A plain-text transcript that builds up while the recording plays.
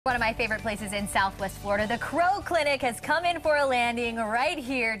One of my favorite places in Southwest Florida, the Crow Clinic has come in for a landing right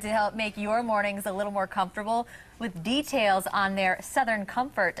here to help make your mornings a little more comfortable with details on their Southern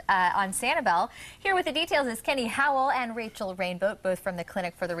Comfort on Sanibel. Here with the details is Kenny Howell and Rachel Rainboat, both from the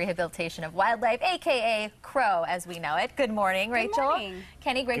Clinic for the Rehabilitation of Wildlife, a.k.a. Crow as we know it. Good morning, Rachel. Good morning.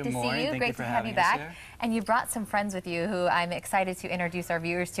 Kenny, great to see you. Great to have you back. And you brought some friends with you who I'm excited to introduce our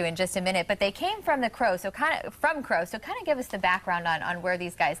viewers to in just a minute. But they came from the Crow, so kind of give us the background on where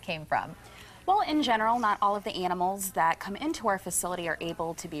these guys came from. Well, in general, not all of the animals that come into our facility are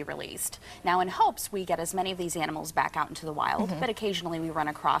able to be released. Now, in hopes, we get as many of these animals back out into the wild, but occasionally we run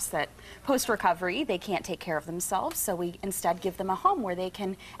across that post-recovery, they can't take care of themselves, so we instead give them a home where they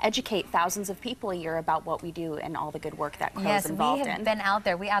can educate thousands of people a year about what we do and all the good work that Crow's involved in. Yes, we have been out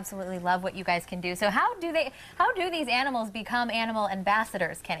there. We absolutely love what you guys can do. So how do these animals become animal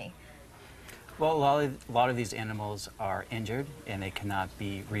ambassadors, Kenny? Well, a lot of these animals are injured and they cannot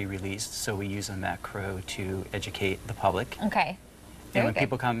be re-released, so we use them at Crow to educate the public. Okay. And when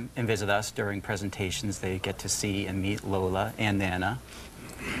people come and visit us during presentations, they get to see and meet Lola and Nana.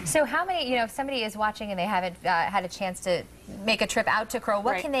 So how many, if somebody is watching and they haven't had a chance to make a trip out to Crow,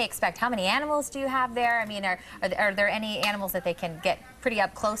 what can they expect? How many animals do you have there? I mean, are there any animals that they can get pretty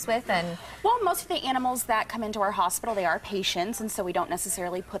up close with? And well, most of the animals that come into our hospital, they are patients, and so we don't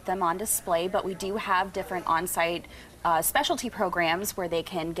necessarily put them on display, but we do have different on-site specialty programs where they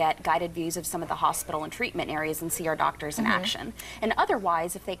can get guided views of some of the hospital and treatment areas and see our doctors in action. And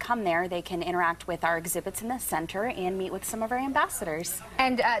otherwise, if they come there, they can interact with our exhibits in the center and meet with some of our ambassadors.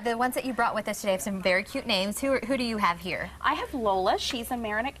 And the ones that you brought with us today have some very cute names. Who do you have here? I have Lola. She's an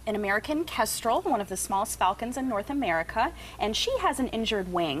American kestrel, one of the smallest falcons in North America, and she has an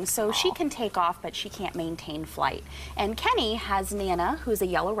injured wing, so she can take off, but she can't maintain flight. And Kenny has Nana, who's a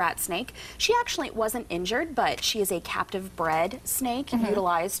yellow rat snake. She actually wasn't injured, but she is a captive bred snake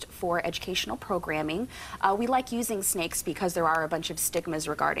utilized for educational programming. We like using snakes because there are a bunch of stigmas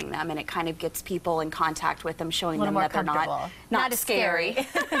regarding them, and it kind of gets people in contact with them, showing them that they're not scary.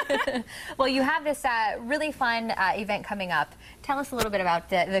 Well, you have this really fun event coming up. Tell us a little bit about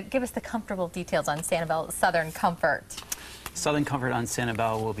give us the comfortable details on Sanibel Southern Comfort. Southern Comfort on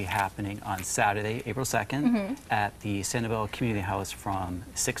Sanibel will be happening on Saturday, April 2nd at the Sanibel Community House from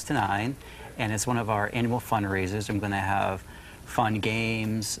 6 to 9. And it's one of our annual fundraisers. I'm going to have fun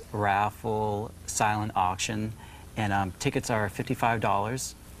games, raffle, silent auction, and tickets are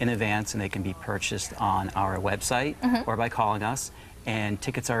 $55 in advance, and they can be purchased on our website or by calling us. And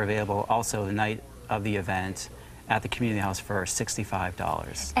tickets are available also the night of the event at the community house for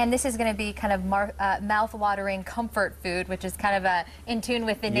 $65. And this is going to be kind of mouth-watering comfort food, which is kind of in tune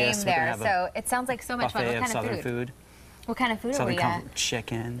with the name there. So it sounds like so much fun. What kind of food? What kind of food are we at?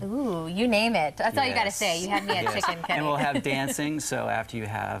 Chicken. Ooh, you name it. That's all you got to say. You had me at chicken, Kenny. And we'll have dancing, so after you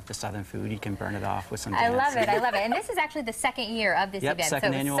have the Southern food, you can burn it off with some dancing. I love it. I love it. And this is actually the second year of this event.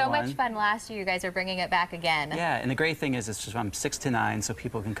 Second so it was so much fun last year. You guys are bringing it back again. Yeah, and the great thing is it's from 6 to 9, so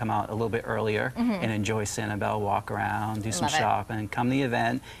people can come out a little bit earlier and enjoy Sanibel, walk around, do some shopping, come to the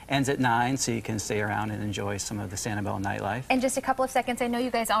event. Ends at 9, so you can stay around and enjoy some of the Sanibel nightlife. And just a couple of seconds, I know you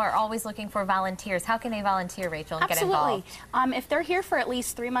guys are always looking for volunteers. How can they volunteer, Rachel, and get involved? If they're here for at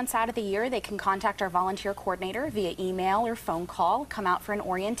least 3 months out of the year, they can contact our volunteer coordinator via email or phone call, come out for an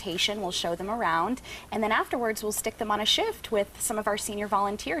orientation, we'll show them around, and then afterwards we'll stick them on a shift with some of our senior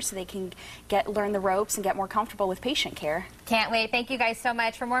volunteers so they can learn the ropes and get more comfortable with patient care. Can't wait. Thank you guys so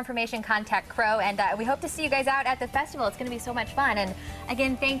much. For more information, contact Crow, and we hope to see you guys out at the festival. It's going to be so much fun. And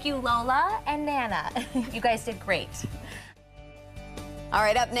again, thank you, Lola and Nana. You guys did great. All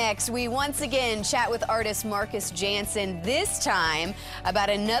right, up next, we once again chat with artist Marcus Jansen, this time about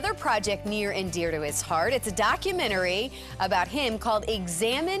another project near and dear to his heart. It's a documentary about him called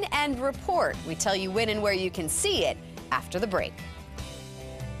Examine and Report. We tell you when and where you can see it after the break.